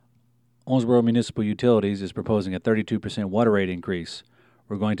Owensboro Municipal Utilities is proposing a 32% water rate increase.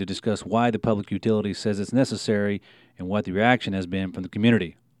 We're going to discuss why the public utility says it's necessary and what the reaction has been from the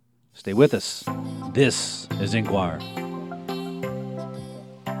community. Stay with us. This is Inquire.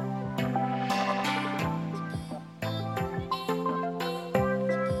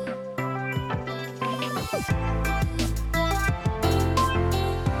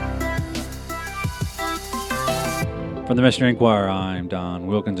 From the Messenger Inquirer, I'm Don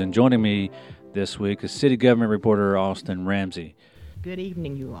Wilkins, and joining me this week is City Government Reporter Austin Ramsey. Good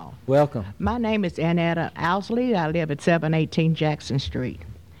evening, you all. Welcome. My name is Annetta Owsley. I live at 718 Jackson Street.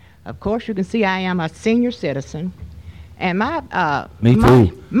 Of course, you can see I am a senior citizen, and Me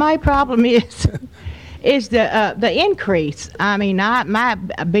too. my problem is the increase. I mean, my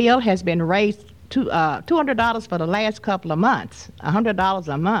bill has been raised to $200 for the last couple of months, $100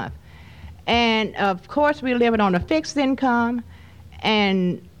 a month, and of course we're living on a fixed income,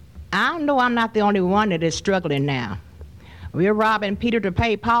 and I know I'm not the only one that is struggling now. We're robbing Peter to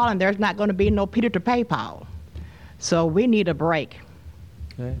pay Paul, and there's not going to be no Peter to pay Paul. So we need a break.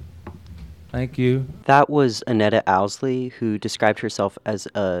 Okay. Thank you. That was Annetta Owsley, who described herself as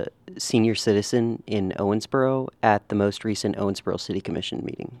a senior citizen in Owensboro at the most recent Owensboro City Commission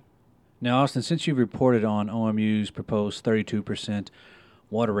meeting. Now, Austin, since you reported on OMU's proposed 32%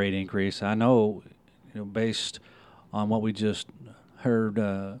 water rate increase, I know, based on what we just heard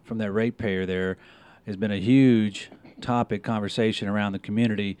from that ratepayer there, has been a huge topic conversation around the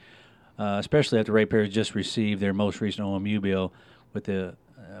community, especially after ratepayers just received their most recent OMU bill with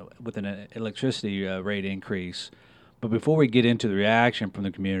an electricity rate increase. But before we get into the reaction from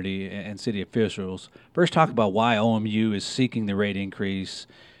the community and city officials, first talk about why OMU is seeking the rate increase,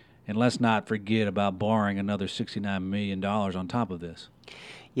 and let's not forget about borrowing another $69 million on top of this.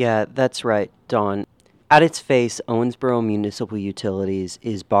 Yeah, that's right, Don. At its face, Owensboro Municipal Utilities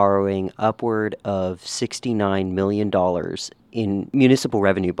is borrowing upward of $69 million in municipal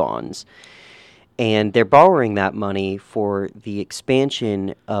revenue bonds. And they're borrowing that money for the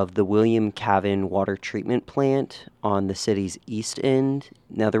expansion of the William Cavan water treatment plant on the city's east end.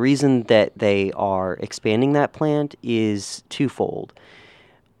 Now, the reason that they are expanding that plant is twofold.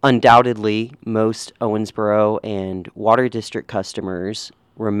 Undoubtedly, most Owensboro and Water District customers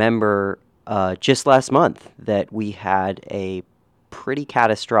remember just last month that we had a pretty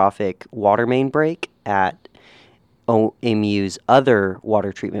catastrophic water main break at OMU's other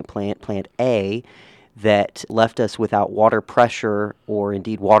water treatment plant, Plant A, that left us without water pressure or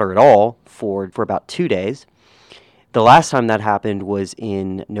indeed water at all for about 2 days. The last time that happened was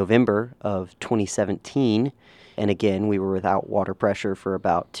in November of 2017, and again, we were without water pressure for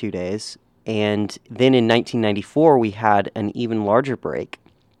about 2 days. And then in 1994, we had an even larger break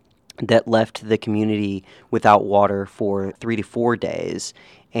that left the community without water for 3 to 4 days,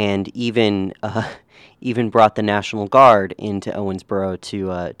 and even brought the National Guard into Owensboro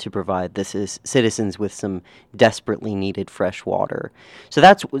to provide the citizens with some desperately needed fresh water. So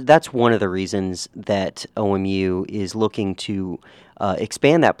that's one of the reasons that OMU is looking to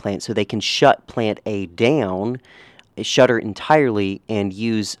expand that plant so they can shut Plant A down, shutter entirely, and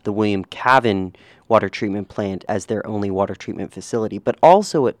use the William Cavan water treatment plant as their only water treatment facility. But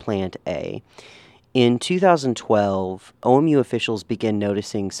also at Plant A, in 2012, OMU officials began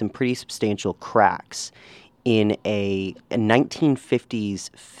noticing some pretty substantial cracks in a 1950s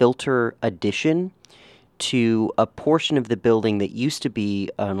filter addition to a portion of the building that used to be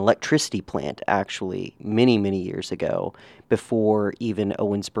an electricity plant, actually, many, many years ago, before even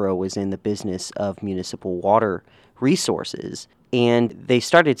Owensboro was in the business of municipal water resources. And they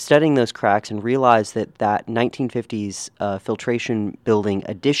started studying those cracks and realized that 1950s filtration building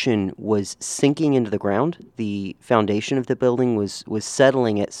addition was sinking into the ground. The foundation of the building was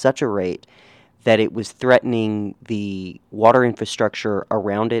settling at such a rate that it was threatening the water infrastructure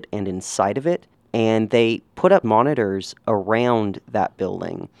around it and inside of it. And they put up monitors around that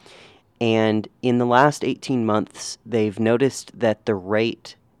building. And in the last 18 months, they've noticed that the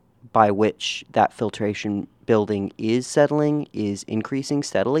rate by which that filtration building is settling is increasing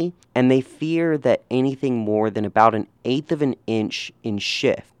steadily, and they fear that anything more than about 1/8 of an inch in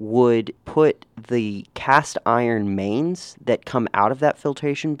shift would put the cast iron mains that come out of that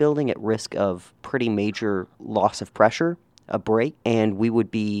filtration building at risk of pretty major loss of pressure, a break, and we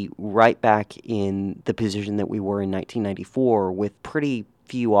would be right back in the position that we were in 1994 with pretty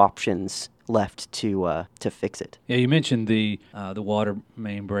few options left to fix it. Yeah, you mentioned the water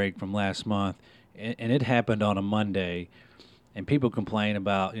main break from last month, and it happened on a Monday. And people complain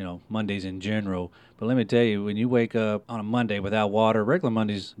about Mondays in general, but let me tell you, when you wake up on a Monday without water, regular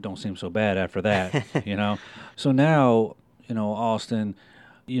Mondays don't seem so bad after that. So now, Austin,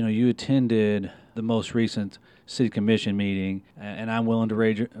 You attended the most recent city commission meeting, and I'm willing to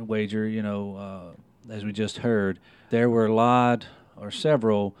wager, as we just heard, there were a lot or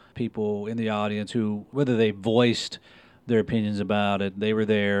several people in the audience who, whether they voiced their opinions about it, they were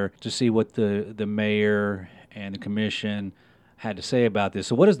there to see what the mayor and the commission had to say about this.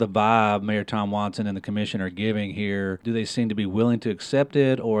 So what is the vibe Mayor Tom Watson and the commission are giving here? Do they seem to be willing to accept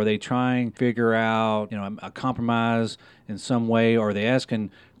it, or are they trying to figure out, a compromise in some way, or are they asking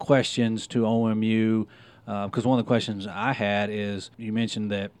questions to OMU? Because one of the questions I had is, you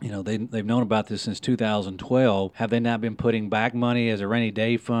mentioned that they've known about this since 2012. Have they not been putting back money as a rainy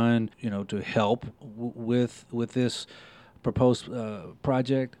day fund, to help with this proposed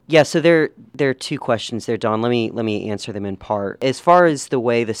project? Yeah, so there are two questions there, Don. Let me answer them in part. As far as the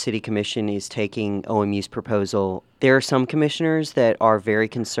way the City Commission is taking OMU's proposal, there are some commissioners that are very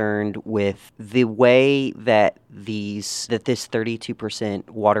concerned with the way that this 32%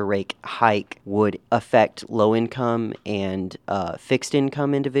 water rate hike would affect low-income and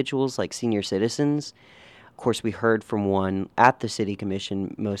fixed-income individuals like senior citizens. Of course, we heard from one at the City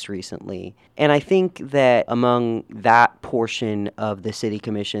Commission most recently. And I think that among that portion of the City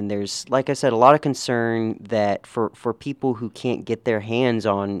Commission, there's, like I said, a lot of concern that for people who can't get their hands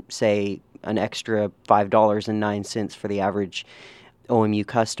on, say, an extra $5.09 for the average OMU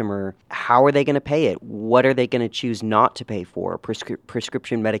customer, how are they going to pay it? What are they going to choose not to pay for?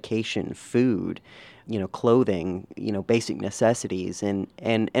 Prescription medication, food, clothing, basic necessities.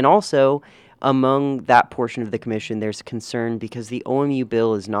 And also, among that portion of the commission, there's concern because the OMU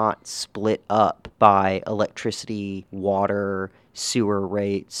bill is not split up by electricity, water, sewer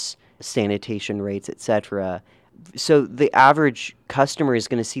rates, sanitation rates, etc. So the average customer is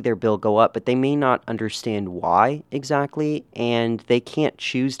going to see their bill go up, but they may not understand why exactly, and they can't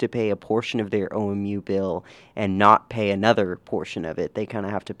choose to pay a portion of their OMU bill and not pay another portion of it. They kind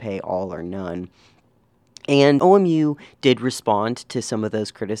of have to pay all or none. And OMU did respond to some of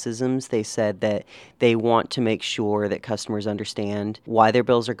those criticisms. They said that they want to make sure that customers understand why their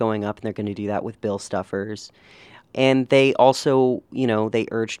bills are going up, and they're going to do that with bill stuffers. And they also, they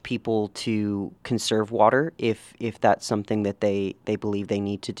urged people to conserve water if that's something that they believe they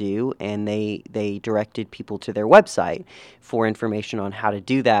need to do. And they directed people to their website for information on how to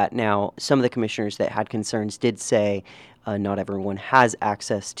do that. Now, some of the commissioners that had concerns did say not everyone has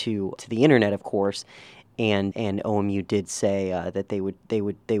access to the internet, of course. And OMU did say that they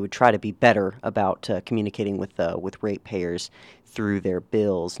would try to be better about communicating with ratepayers through their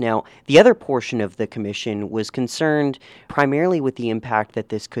bills. Now, the other portion of the commission was concerned primarily with the impact that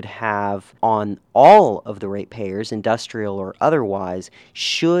this could have on all of the ratepayers, industrial or otherwise,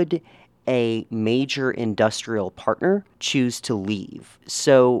 should a major industrial partner choose to leave.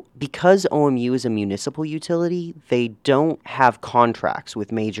 So because OMU is a municipal utility, they don't have contracts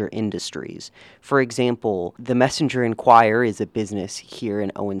with major industries. For example, the Messenger Enquirer is a business here in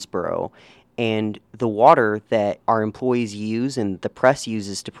Owensboro, and the water that our employees use and the press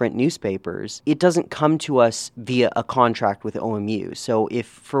uses to print newspapers, it doesn't come to us via a contract with OMU. So if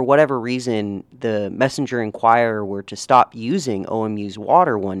for whatever reason the Messenger Enquirer were to stop using OMU's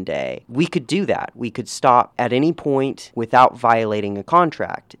water one day, we could do that. We could stop at any point without violating a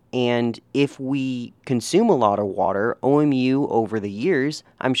contract. And if we consume a lot of water, OMU over the years,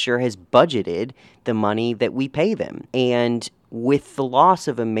 I'm sure, has budgeted the money that we pay them. And with the loss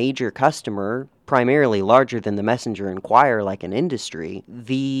of a major customer, primarily larger than the Messenger Enquirer like an industry,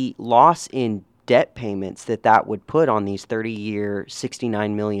 the loss in debt payments that would put on these 30-year,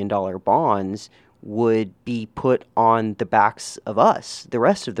 $69 million bonds would be put on the backs of us, the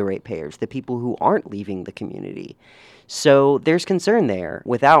rest of the ratepayers, the people who aren't leaving the community. So there's concern there.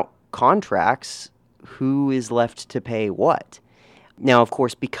 Without contracts, who is left to pay what? Now, of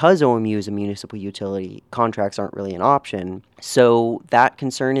course, because OMU is a municipal utility, contracts aren't really an option. So that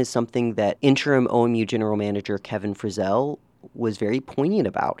concern is something that interim OMU General Manager Kevin Frizzell was very poignant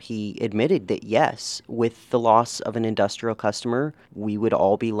about. He admitted that, yes, with the loss of an industrial customer, we would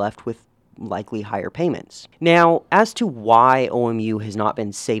all be left with likely higher payments. Now, as to why OMU has not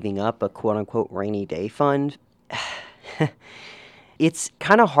been saving up a quote-unquote rainy day fund, it's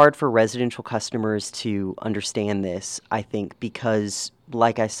kind of hard for residential customers to understand this, I think, because,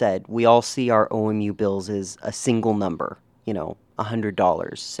 like I said, we all see our OMU bills as a single number,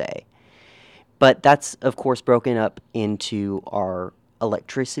 $100, say. But that's, of course, broken up into our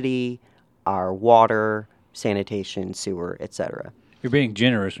electricity, our water, sanitation, sewer, etc. You're being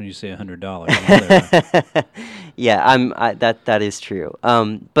generous when you say $100. Yeah, that is true.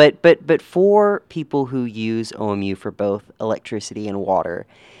 But for people who use OMU for both electricity and water,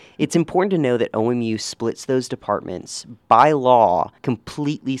 It's important to know that OMU splits those departments by law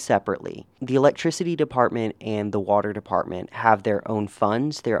completely separately. The electricity department and the water department have their own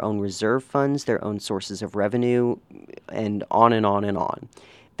funds, their own reserve funds, their own sources of revenue, and on and on and on.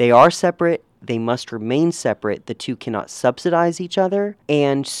 They are separate. They must remain separate. The two cannot subsidize each other.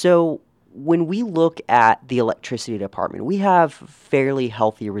 And so when we look at the electricity department, we have fairly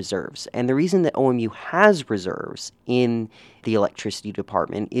healthy reserves. And the reason that OMU has reserves in the electricity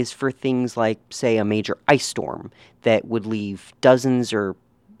department is for things like, say, a major ice storm that would leave dozens or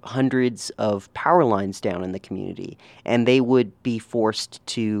hundreds of power lines down in the community. And they would be forced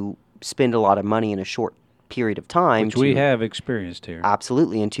to spend a lot of money in a short period of time. Which we have experienced here.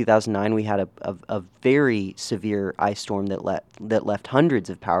 Absolutely. In 2009, we had a very severe ice storm that left hundreds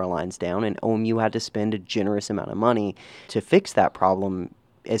of power lines down, and OMU had to spend a generous amount of money to fix that problem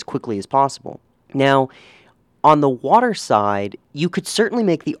as quickly as possible. Now, on the water side, you could certainly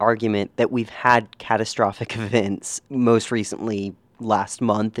make the argument that we've had catastrophic events, most recently last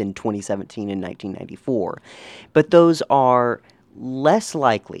month in 2017 and 1994, but those are less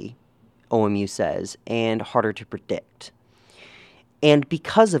likely, OMU says, and harder to predict. And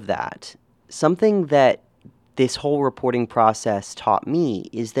because of that, something that this whole reporting process taught me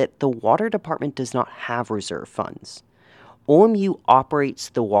is that the water department does not have reserve funds. OMU operates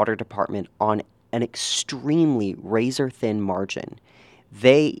the water department on an extremely razor-thin margin.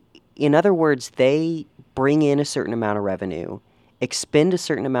 In other words, they bring in a certain amount of revenue, expend a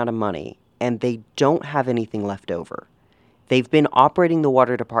certain amount of money, and they don't have anything left over. They've been operating the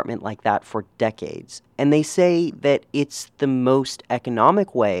water department like that for decades, and they say that it's the most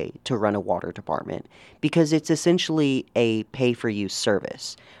economic way to run a water department because it's essentially a pay-for-use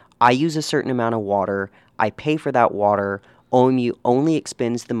service. I use a certain amount of water, I pay for that water, OMU only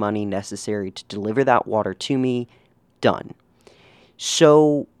expends the money necessary to deliver that water to me, done.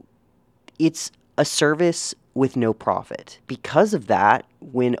 So it's a service with no profit. Because of that,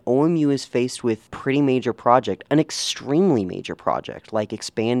 when OMU is faced with pretty major project, an extremely major project, like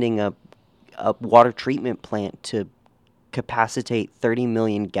expanding a water treatment plant to capacitate 30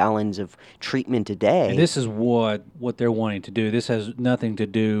 million gallons of treatment a day. And this is what they're wanting to do. This has nothing to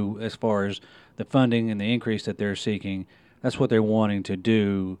do as far as the funding and the increase that they're seeking. That's what they're wanting to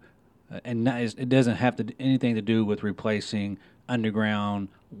do. And it doesn't have anything to do with replacing underground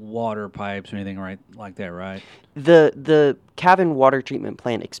water pipes or anything like that, right? The Cavan water treatment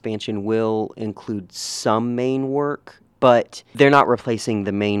plant expansion will include some main work, but they're not replacing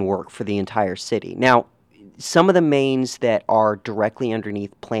the main work for the entire city. Now, some of the mains that are directly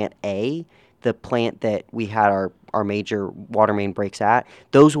underneath Plant A, the plant that we had our major water main breaks at,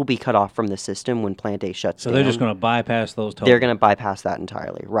 those will be cut off from the system when Plant A shuts down. So they're just going to bypass those totally? They're going to bypass that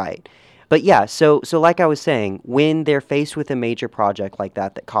entirely, right. But yeah, so like I was saying, when they're faced with a major project like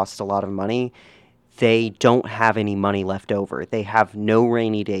that costs a lot of money, they don't have any money left over. They have no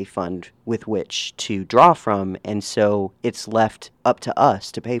rainy day fund with which to draw from, and so it's left up to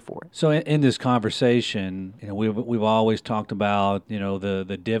us to pay for it. So in this conversation, we've always talked about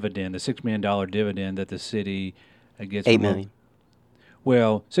the dividend, the $6 million dividend that the city gets. $8 million.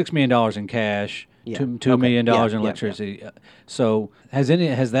 Well, $6 million in cash. Yeah. $2 million in electricity. Yeah. So has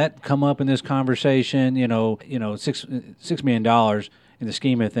that come up in this conversation? $6 million in the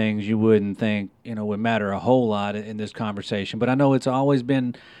scheme of things, you wouldn't think would matter a whole lot in this conversation. But I know it's always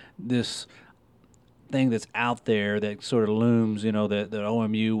been this thing that's out there that sort of looms. That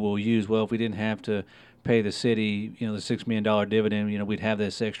OMU will use. Well, if we didn't have to pay the city, the $6 million dividend, we'd have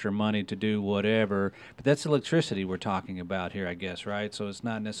this extra money to do whatever. But that's electricity we're talking about here, I guess, right? So it's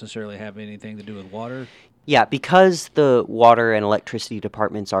not necessarily having anything to do with water? Yeah, because the water and electricity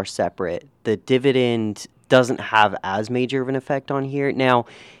departments are separate, the dividend doesn't have as major of an effect on here. Now,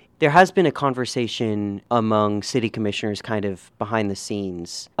 there has been a conversation among city commissioners kind of behind the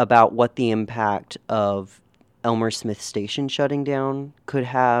scenes about what the impact of Elmer Smith Station shutting down could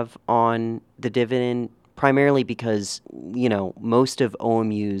have on the dividend, primarily because, most of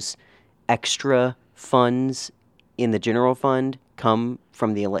OMU's extra funds in the general fund come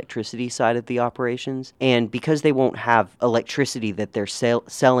from the electricity side of the operations. And because they won't have electricity that they're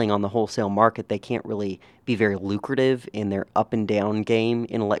selling on the wholesale market, they can't really be very lucrative in their up and down game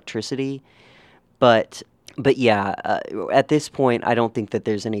in electricity. But yeah, at this point, I don't think that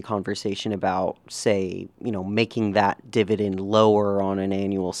there's any conversation about, say, making that dividend lower on an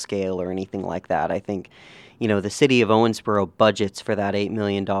annual scale or anything like that. I think, the city of Owensboro budgets for that $8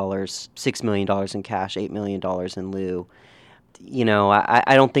 million, $6 million in cash, $8 million in lieu.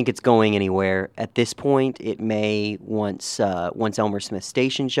 I don't think it's going anywhere at this point. It may once Elmer Smith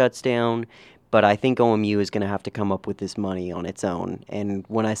Station shuts down, but I think OMU is going to have to come up with this money on its own. And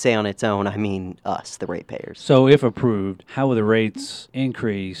when I say on its own, I mean us, the ratepayers. So if approved, how will the rates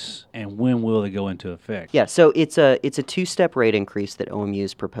increase and when will they go into effect? Yeah, so it's a two-step rate increase that OMU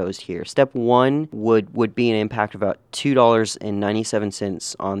has proposed here. Step one would be an impact of about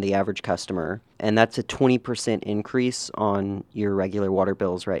 $2.97 on the average customer, and that's a 20% increase on your regular water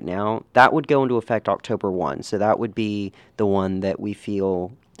bills right now. That would go into effect October 1, so that would be the one that we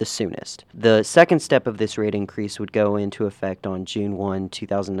feel the soonest. The second step of this rate increase would go into effect on June 1,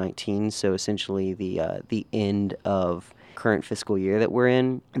 2019, so essentially the end of current fiscal year that we're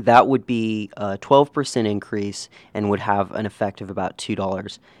in. That would be a 12% increase and would have an effect of about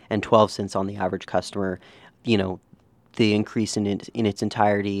 $2.12 on the average customer. You know, the increase in its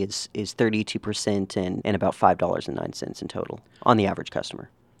entirety is 32% and about $5.09 in total on the average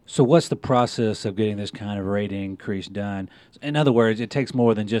customer. So what's the process of getting this kind of rate increase done? In other words, it takes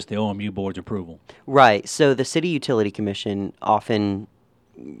more than just the OMU board's approval. Right. So the City Utility Commission, often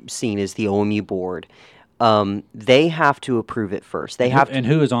seen as the OMU board, they have to approve it first. And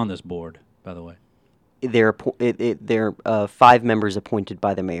who is on this board, by the way? They're 5 members appointed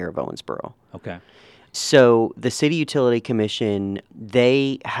by the mayor of Owensboro. Okay. So the City Utility Commission,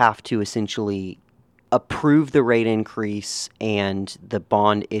 they have to essentially approve the rate increase and the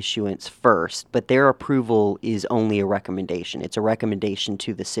bond issuance first, but their approval is only a recommendation. It's a recommendation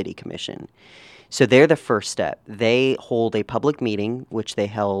to the City Commission. So they're the first step. They hold a public meeting, which they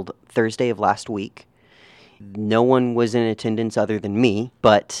held Thursday of last week. No one was in attendance other than me,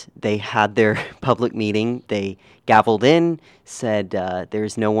 but they had their public meeting. They gavelled in, said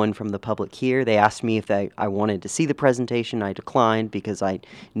there's no one from the public here. They asked me if I wanted to see the presentation. I declined because I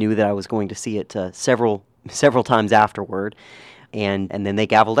knew that I was going to see it several times afterward. And then they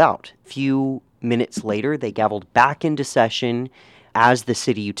gavelled out. A few minutes later, they gavelled back into session as the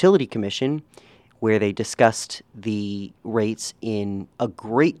City Utility Commission, where they discussed the rates in a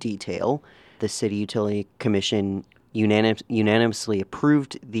great detail. The City Utility Commission unanimously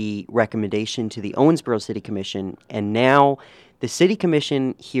approved the recommendation to the Owensboro City Commission, and now the City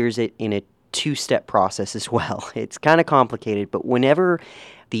Commission hears it in a two-step process as well. It's kind of complicated, but whenever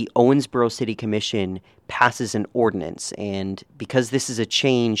the Owensboro City Commission passes an ordinance, and because this is a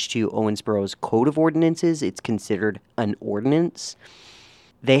change to Owensboro's Code of Ordinances, it's considered an ordinance,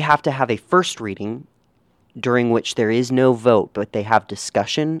 they have to have a first reading during which there is no vote, but they have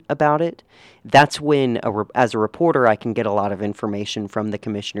discussion about it. That's when, as a reporter, I can get a lot of information from the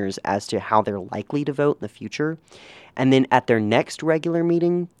commissioners as to how they're likely to vote in the future. And then at their next regular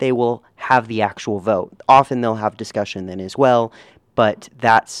meeting, they will have the actual vote. Often they'll have discussion then as well, but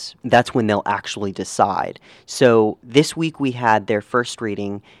that's when they'll actually decide. So this week we had their first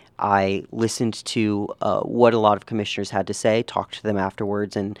reading. I listened to what a lot of commissioners had to say, talked to them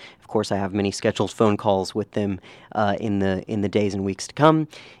afterwards, and of course I have many scheduled phone calls with them in the days and weeks to come,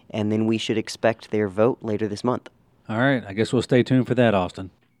 and then we should expect their vote later this month. All right, I guess we'll stay tuned for that, Austin.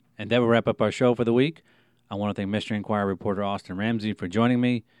 And that will wrap up our show for the week. I want to thank Mystery Inquirer reporter Austin Ramsey for joining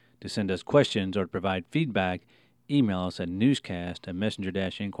me. To send us questions or to provide feedback, email us at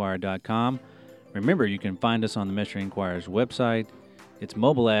newscast@messenger-inquirer.com. Remember, you can find us on the Mystery Inquirer's website, its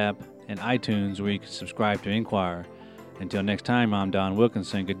mobile app, and iTunes, where you can subscribe to Inquirer. Until next time, I'm Don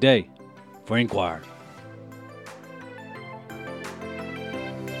Wilkinson. Good day for Inquirer.